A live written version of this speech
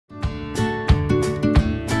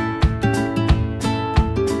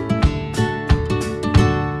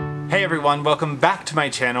everyone, welcome back to my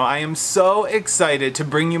channel. I am so excited to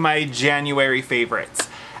bring you my January favorites.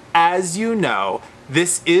 As you know,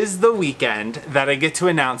 this is the weekend that I get to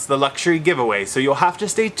announce the luxury giveaway, so you'll have to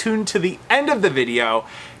stay tuned to the end of the video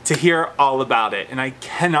to hear all about it, and I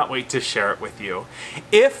cannot wait to share it with you.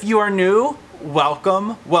 If you are new,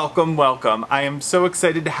 welcome, welcome, welcome. I am so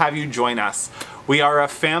excited to have you join us. We are a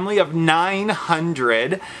family of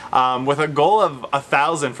 900 with a goal of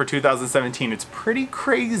 1,000 for 2017. It's pretty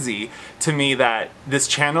crazy to me that this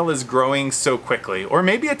channel is growing so quickly. Or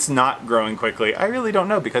maybe it's not growing quickly. I really don't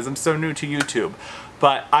know because I'm so new to YouTube.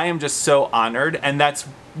 But I am just so honored, and that's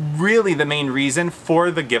really the main reason for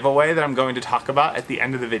the giveaway that I'm going to talk about at the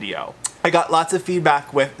end of the video. I got lots of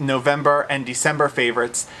feedback with November and December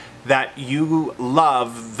favorites that you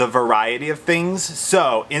love the variety of things.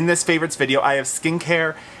 So in this favorites video, I have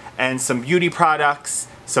skincare and some beauty products,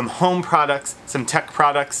 some home products, some tech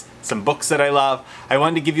products, some books that I love. I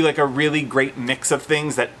wanted to give you like a really great mix of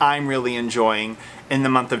things that I'm really enjoying in the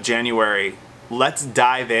month of January. Let's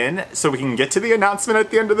dive in so we can get to the announcement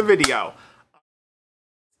at the end of the video.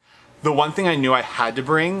 The one thing I knew I had to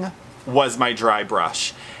bring was my dry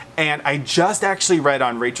brush. And I just actually read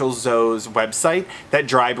on Rachel Zoe's website that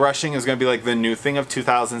dry brushing is going to be like the new thing of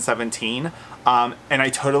 2017. And I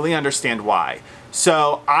totally understand why.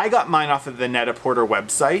 So I got mine off of the Net-a-Porter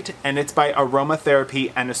website, and it's by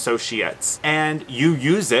Aromatherapy and Associates. And you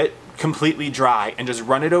use it completely dry and just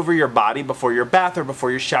run it over your body before your bath or before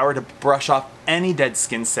your shower to brush off any dead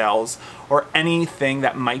skin cells or anything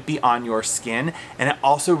that might be on your skin. And it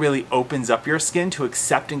also really opens up your skin to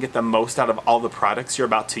accept and get the most out of all the products you're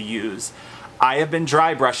about to use. I have been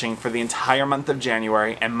dry brushing for the entire month of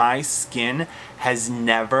January, and my skin has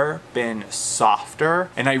never been softer.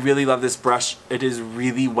 And I really love this brush. It is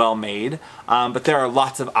really well made, but there are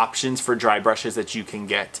lots of options for dry brushes that you can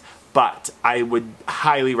get. But I would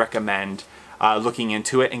highly recommend looking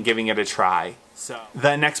into it and giving it a try. So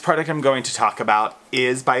the next product I'm going to talk about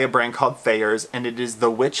is by a brand called Faves, and it is the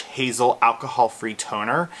Witch Hazel Alcohol-Free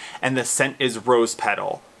Toner, and the scent is Rose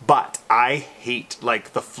Petal. But I hate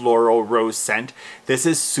like the floral rose scent. This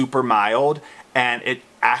is super mild, and it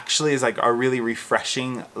actually is like a really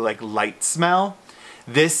refreshing like light smell.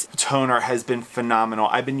 This toner has been phenomenal.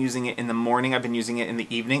 I've been using it in the morning, I've been using it in the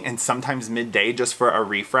evening, and sometimes midday just for a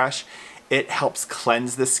refresh. It helps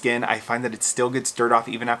cleanse the skin. I find that it still gets dirt off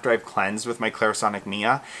even after I've cleansed with my Clarisonic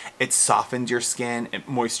Mia. It softens your skin, it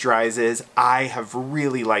moisturizes. I have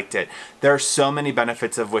really liked it. There are so many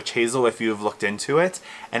benefits of Witch Hazel if you've looked into it,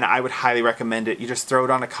 and I would highly recommend it. You just throw it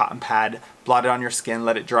on a cotton pad, blot it on your skin,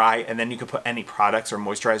 let it dry, and then you can put any products or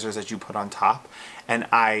moisturizers that you put on top. And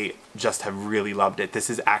I just have really loved it. This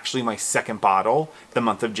is actually my second bottle the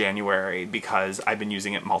month of January because I've been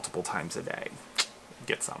using it multiple times a day.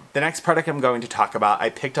 Get some. The next product I'm going to talk about I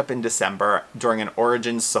picked up in December during an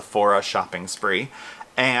Origins Sephora shopping spree,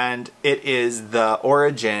 and it is the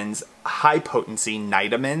Origins High Potency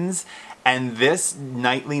Nightamins, and this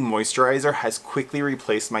nightly moisturizer has quickly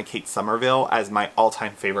replaced my Kate Somerville as my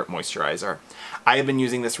all-time favorite moisturizer. I have been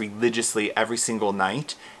using this religiously every single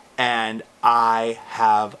night, and I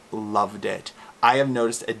have loved it. I have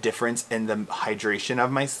noticed a difference in the hydration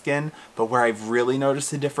of my skin, but where I've really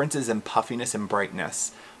noticed a difference is in puffiness and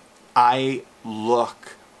brightness. I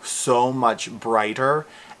look so much brighter,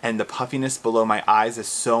 and the puffiness below my eyes is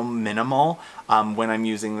so minimal when I'm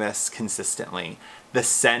using this consistently. The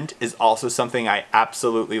scent is also something I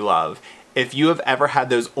absolutely love. If you have ever had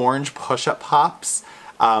those orange push-up pops,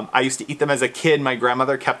 I used to eat them as a kid. My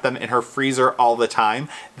grandmother kept them in her freezer all the time.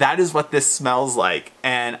 That is what this smells like,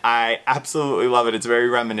 and I absolutely love it. It's very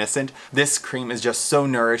reminiscent. This cream is just so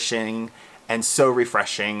nourishing and so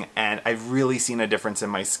refreshing, and I've really seen a difference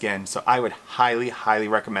in my skin. So I would highly, highly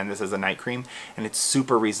recommend this as a night cream, and it's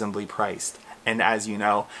super reasonably priced. And as you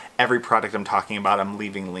know, every product I'm talking about, I'm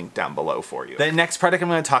leaving linked down below for you. The next product I'm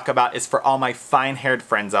going to talk about is for all my fine-haired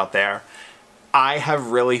friends out there. I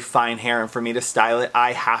have really fine hair, and for me to style it,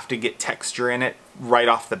 I have to get texture in it right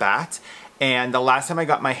off the bat. And the last time I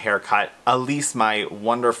got my hair cut, Elise, my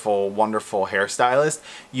wonderful, wonderful hairstylist,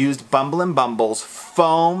 used Bumble and Bumble's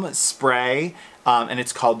foam spray, and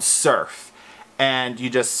it's called Surf. And you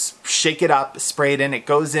just shake it up, spray it in. It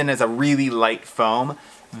goes in as a really light foam.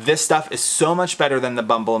 This stuff is so much better than the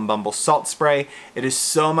Bumble and Bumble salt spray. It is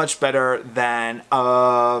so much better than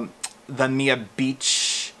the Mia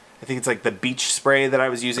Beach, I think it's like the beach spray that I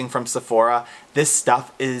was using from Sephora. This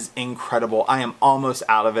stuff is incredible. I am almost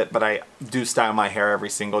out of it, but I do style my hair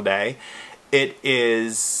every single day. It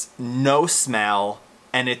is no smell,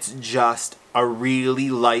 and it's just a really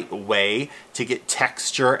light way to get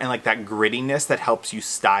texture and like that grittiness that helps you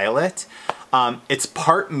style it. It's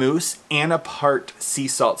part mousse and a part sea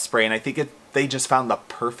salt spray, and I think they just found the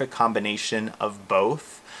perfect combination of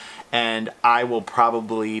both. And I will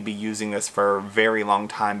probably be using this for a very long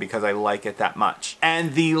time because I like it that much.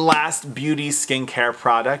 And the last beauty skincare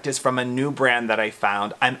product is from a new brand that I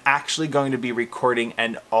found. I'm actually going to be recording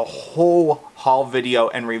a whole haul video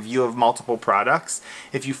and review of multiple products.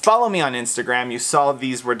 If you follow me on Instagram, you saw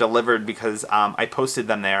these were delivered because I posted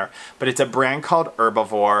them there. But it's a brand called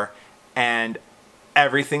Herbivore, and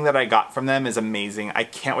everything that I got from them is amazing. I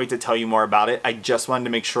can't wait to tell you more about it. I just wanted to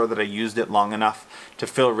make sure that I used it long enough to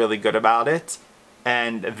feel really good about it.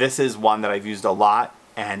 And this is one that I've used a lot,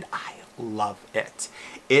 and I love it.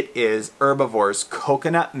 It is Herbivore's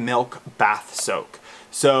Coconut Milk Bath Soak.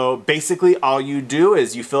 So basically all you do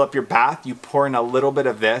is you fill up your bath, you pour in a little bit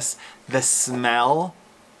of this. The smell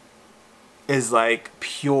is like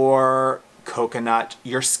pure coconut.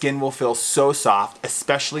 Your skin will feel so soft,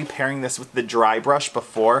 especially pairing this with the dry brush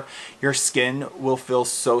before. Your skin will feel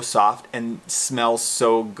so soft and smells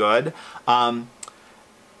so good.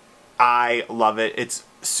 I love it. It's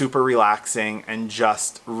super relaxing and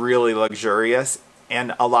just really luxurious.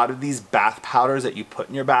 And a lot of these bath powders that you put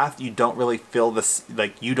in your bath, you don't really feel this,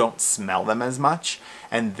 like you don't smell them as much.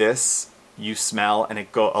 And this you smell, and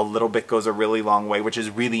a little bit goes a really long way, which is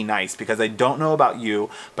really nice because I don't know about you,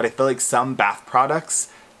 but I feel like some bath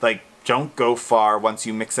products like don't go far once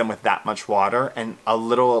you mix them with that much water, and a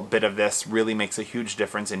little bit of this really makes a huge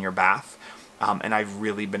difference in your bath. And I've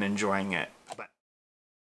really been enjoying it.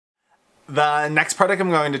 The next product I'm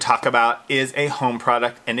going to talk about is a home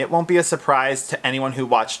product, and it won't be a surprise to anyone who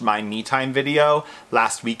watched my me time video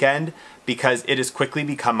last weekend because it has quickly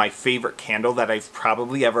become my favorite candle that I've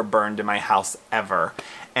probably ever burned in my house ever.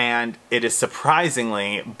 And it is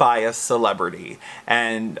surprisingly by a celebrity,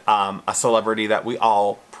 and a celebrity that we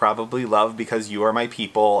all probably love because you are my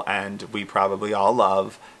people, and we probably all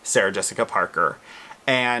love Sarah Jessica Parker.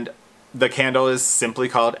 And the candle is simply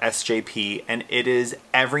called SJP, and it is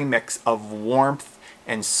every mix of warmth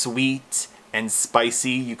and sweet and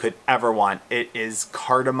spicy you could ever want. It is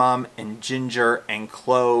cardamom and ginger and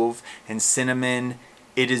clove and cinnamon.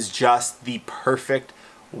 It is just the perfect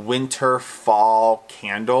winter fall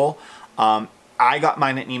candle. I got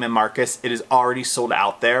mine at Neiman Marcus. It is already sold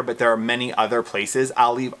out there, but there are many other places.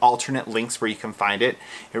 I'll leave alternate links where you can find it.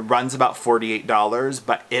 It runs about $48,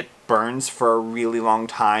 but it burns for a really long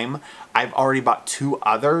time. I've already bought 2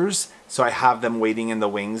 others, so I have them waiting in the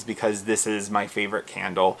wings because this is my favorite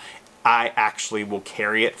candle. I actually will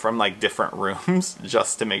carry it from like different rooms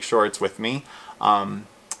just to make sure it's with me.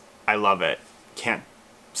 I love it. Can't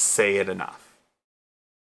say it enough.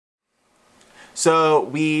 So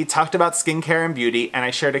we talked about skincare and beauty, and I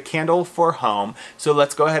shared a candle for home. So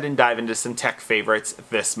let's go ahead and dive into some tech favorites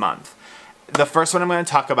this month. The first one I'm going to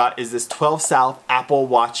talk about is this 12 South Apple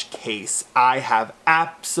Watch case. I have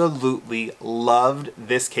absolutely loved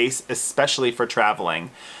this case, especially for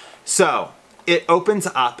traveling. So it opens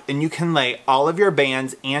up and you can lay all of your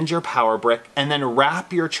bands and your power brick and then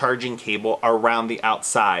wrap your charging cable around the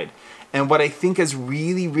outside. And what I think is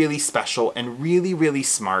really, really special and really, really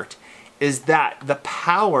smart is that the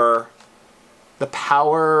power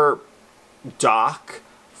dock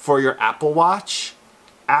for your Apple Watch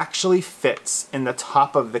actually fits in the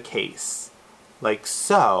top of the case, like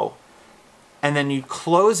so. And then you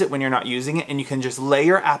close it when you're not using it, and you can just lay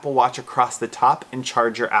your Apple Watch across the top and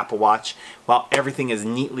charge your Apple Watch while everything is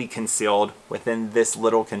neatly concealed within this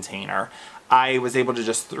little container. I was able to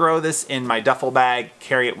just throw this in my duffel bag,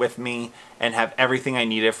 carry it with me, and have everything I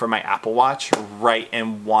needed for my Apple Watch right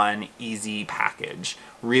in one easy package.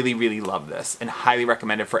 Really, really love this and highly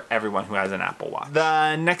recommend it for everyone who has an Apple Watch.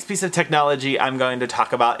 The next piece of technology I'm going to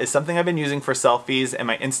talk about is something I've been using for selfies in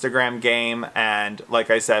my Instagram game, and like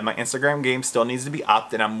I said, my Instagram game still needs to be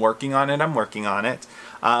upped, and I'm working on it.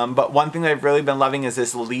 But one thing that I've really been loving is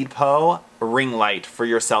this LiDPO ring light for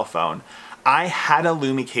your cell phone. I had a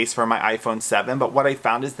Lumi case for my iPhone 7, but what I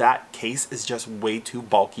found is that case is just way too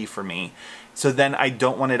bulky for me. So then I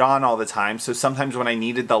don't want it on all the time. So sometimes when I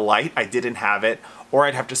needed the light, I didn't have it, or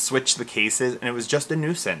I'd have to switch the cases, and it was just a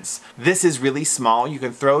nuisance. This is really small. You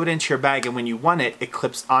can throw it into your bag, and when you want it, it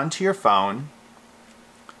clips onto your phone,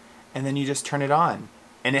 and then you just turn it on.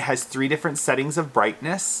 And it has 3 different settings of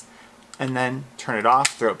brightness, and then turn it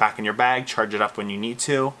off, throw it back in your bag, charge it up when you need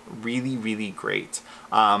to. Really, really great.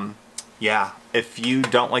 Yeah, if you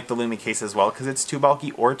don't like the Lumi case as well because it's too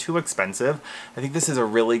bulky or too expensive, I think this is a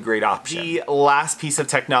really great option. The last piece of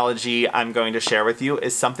technology I'm going to share with you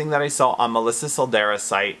is something that I saw on Melissa Soldera's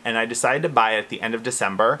site, and I decided to buy it at the end of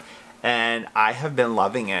December, and I have been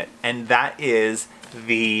loving it, and that is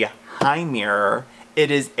the High Mirror. It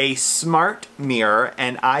is a smart mirror,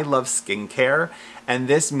 and I love skincare. And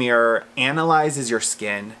this mirror analyzes your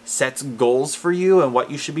skin, sets goals for you and what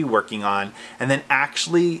you should be working on, and then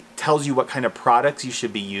actually tells you what kind of products you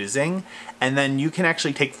should be using. And then you can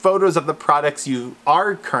actually take photos of the products you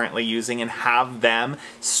are currently using and have them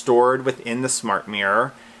stored within the smart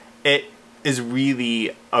mirror. It is really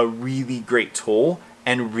a really great tool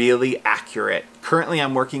and really accurate. Currently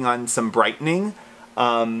I'm working on some brightening,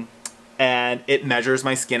 and it measures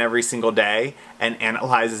my skin every single day and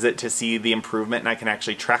analyzes it to see the improvement, and I can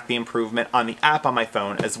actually track the improvement on the app on my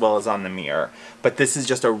phone as well as on the mirror. But this is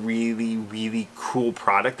just a really, really cool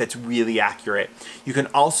product that's really accurate. You can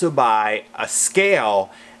also buy a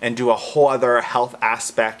scale and do a whole other health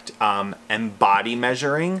aspect and body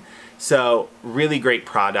measuring. So really great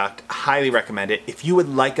product, highly recommend it. If you would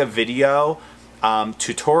like a video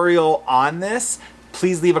tutorial on this,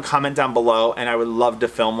 please leave a comment down below and I would love to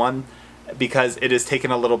film one, because it has taken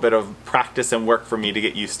a little bit of practice and work for me to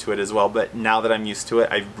get used to it as well, but now that I'm used to it,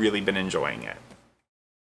 I've really been enjoying it.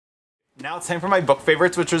 Now it's time for my book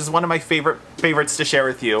favorites, which is one of my favorites to share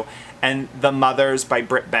with you, and The Mothers by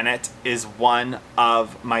Britt Bennett is one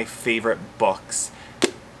of my favorite books.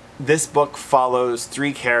 This book follows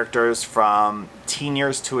 3 characters from teen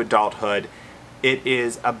years to adulthood. It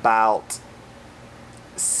is about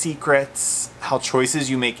secrets, how choices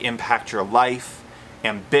you make impact your life,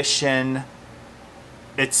 ambition.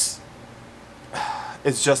 It's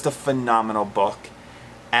just a phenomenal book,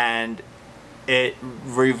 and it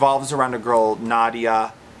revolves around a girl,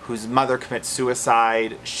 Nadia, whose mother commits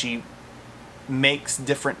suicide. She makes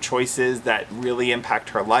different choices that really impact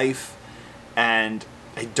her life, and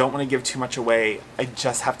I don't want to give too much away. I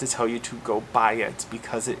just have to tell you to go buy it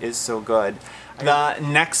because it is so good. The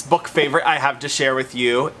next book favorite I have to share with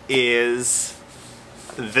you is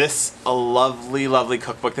this lovely, lovely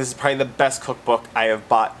cookbook. This is probably the best cookbook I have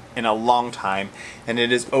bought in a long time, and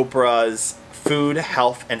it is Oprah's Food,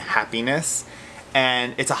 Health, and Happiness,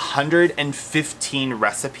 and it's 115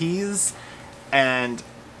 recipes, and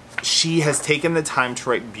she has taken the time to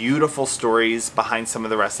write beautiful stories behind some of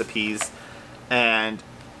the recipes. And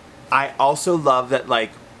I also love that,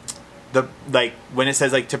 like when it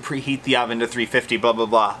says like to preheat the oven to 350 blah blah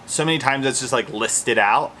blah, so many times it's just like listed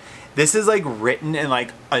out. This is like written in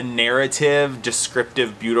like a narrative,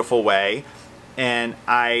 descriptive, beautiful way, and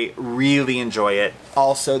I really enjoy it.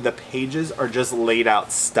 Also, the pages are just laid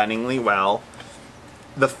out stunningly well.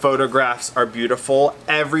 The photographs are beautiful.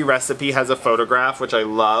 Every recipe has a photograph, which I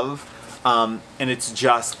love, and it's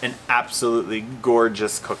just an absolutely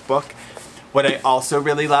gorgeous cookbook. What I also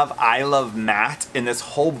really love, I love matte, and this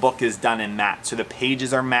whole book is done in matte. So the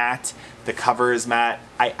pages are matte, the cover is matte.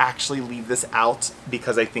 I actually leave this out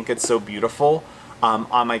because I think it's so beautiful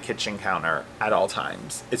on my kitchen counter at all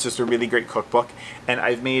times. It's just a really great cookbook, and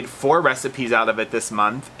I've made 4 recipes out of it this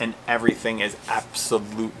month, and everything is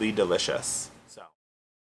absolutely delicious.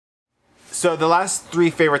 So the last 3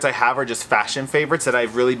 favorites I have are just fashion favorites that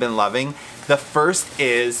I've really been loving. The first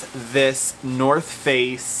is this North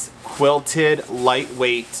Face quilted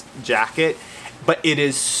lightweight jacket, but it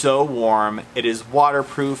is so warm. It is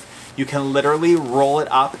waterproof. You can literally roll it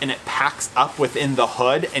up and it packs up within the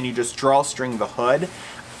hood, and you just drawstring the hood.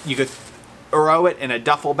 You could throw it in a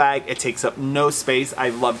duffel bag. It takes up no space. I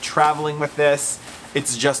love traveling with this.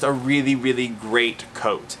 It's just a really, really great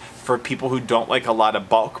coat for people who don't like a lot of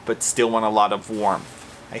bulk but still want a lot of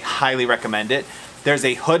warmth. I highly recommend it. There's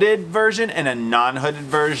a hooded version and a non-hooded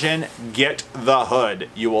version. Get the hood.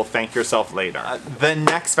 You will thank yourself later. The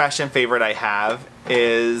next fashion favorite I have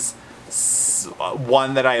is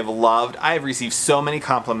one that I have loved. I have received so many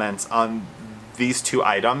compliments on these 2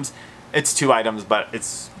 items. It's 2 items, but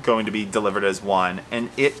it's going to be delivered as one.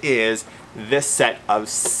 And it is this set of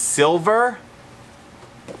silver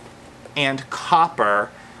and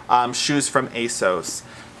copper shoes from ASOS.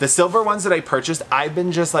 The silver ones that I purchased, I've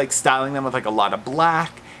been just like styling them with like a lot of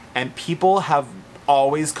black, and people have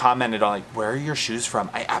always commented on like, where are your shoes from?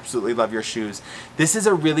 I absolutely love your shoes. This is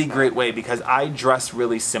a really great way because I dress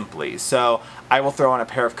really simply. So I will throw on a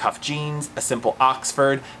pair of cuff jeans, a simple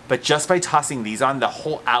Oxford, but just by tossing these on, the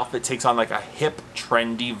whole outfit takes on like a hip,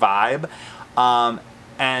 trendy vibe.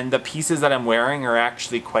 And the pieces that I'm wearing are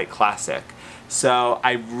actually quite classic. So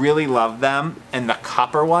I really love them, and the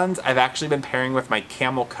copper ones I've actually been pairing with my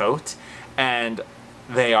camel coat, and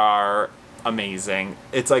they are amazing.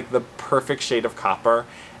 It's like the perfect shade of copper,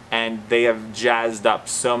 and they have jazzed up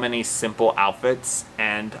so many simple outfits,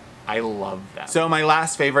 and I love them. So my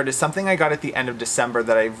last favorite is something I got at the end of December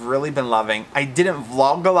that I've really been loving. I didn't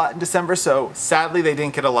vlog a lot in December, so sadly they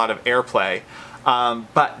didn't get a lot of airplay,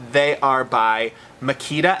 but they are by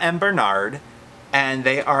Makita and Bernard. and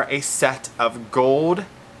they are a set of gold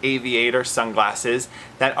aviator sunglasses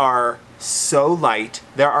that are so light.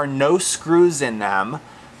 There are no screws in them,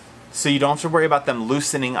 so you don't have to worry about them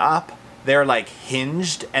loosening up. They're like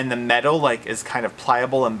hinged, and the metal like is kind of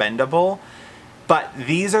pliable and bendable. But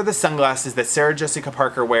these are the sunglasses that Sarah Jessica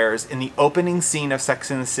Parker wears in the opening scene of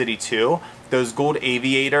Sex and the City 2. Those gold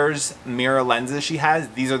aviators mirror lenses she has,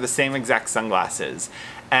 these are the same exact sunglasses.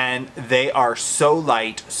 And they are so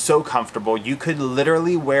light, so comfortable. You could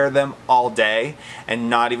literally wear them all day and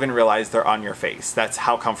not even realize they're on your face. That's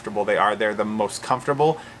how comfortable they are. They're the most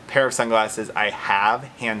comfortable pair of sunglasses I have,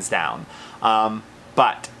 hands down.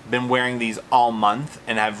 But been wearing these all month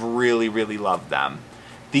and I've really, really loved them.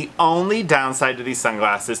 The only downside to these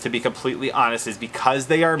sunglasses, to be completely honest, is because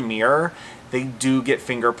they are mirror, they do get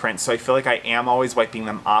fingerprints. So I feel like I am always wiping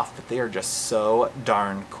them off, but they are just so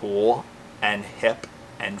darn cool and hip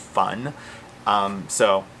and fun.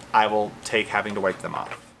 So I will take having to wipe them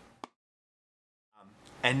off.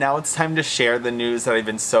 And now it's time to share the news that I've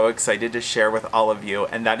been so excited to share with all of you,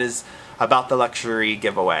 and that is about the luxury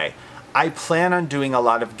giveaway. I plan on doing a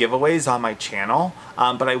lot of giveaways on my channel,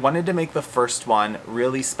 but I wanted to make the first one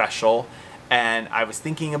really special, and I was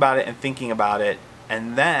thinking about it and thinking about it,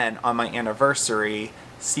 and then on my anniversary,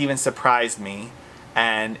 Steven surprised me,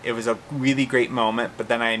 and it was a really great moment, but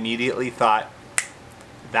then I immediately thought,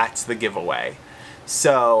 that's the giveaway.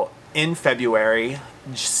 So in February,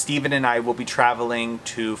 Steven and I will be traveling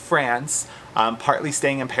to France, partly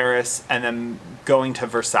staying in Paris and then going to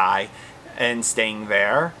Versailles and staying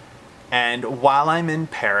there. And while I'm in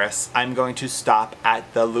Paris, I'm going to stop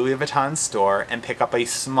at the Louis Vuitton store and pick up a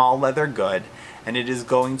small leather good, and it is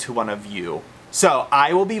going to one of you. So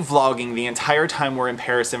I will be vlogging the entire time we're in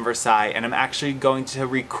Paris and Versailles, and I'm actually going to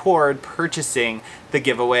record purchasing the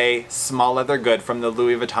giveaway small leather good from the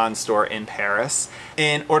Louis Vuitton store in Paris.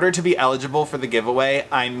 In order to be eligible for the giveaway,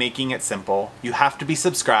 I'm making it simple. You have to be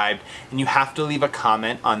subscribed and you have to leave a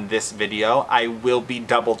comment on this video. I will be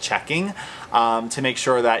double checking to make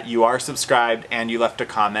sure that you are subscribed and you left a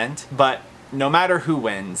comment. But no matter who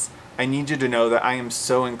wins, I need you to know that I am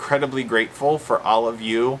so incredibly grateful for all of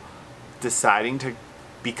you deciding to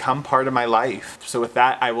become part of my life. So with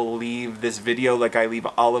that, I will leave this video like I leave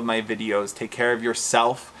all of my videos. Take care of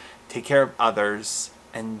yourself, take care of others,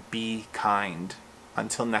 and be kind.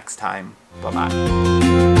 Until next time,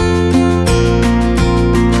 bye-bye.